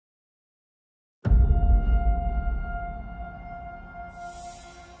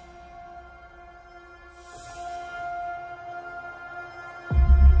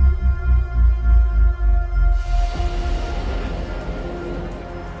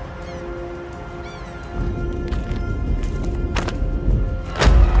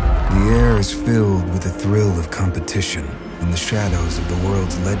is filled with the thrill of competition in the shadows of the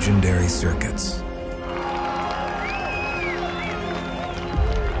world's legendary circuits.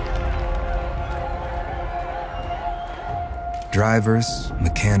 Drivers,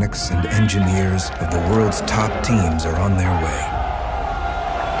 mechanics, and engineers of the world's top teams are on their way.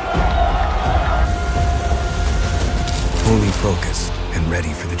 Fully focused and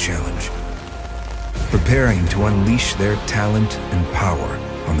ready for the challenge. Preparing to unleash their talent and power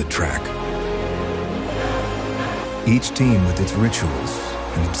on the track. Each team with its rituals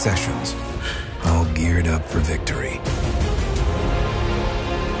and obsessions, all geared up for victory.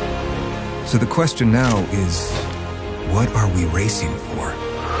 So the question now is, what are we racing for?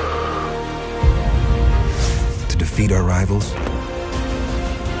 To defeat our rivals? To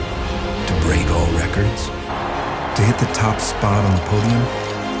break all records? To hit the top spot on the podium?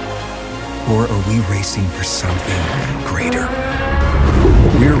 Or are we racing for something greater?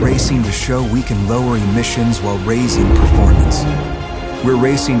 We're racing to show we can lower emissions while raising performance. We're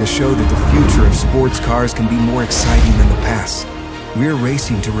racing to show that the future of sports cars can be more exciting than the past. We're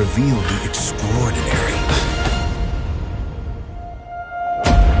racing to reveal the extraordinary.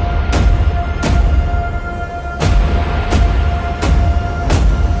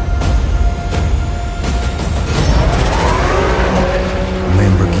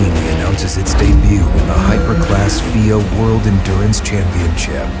 Its debut in the Hypercar FIA World Endurance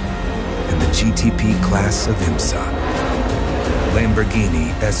Championship and the GTP class of IMSA.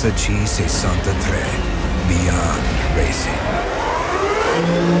 Lamborghini SC63 Beyond Racing.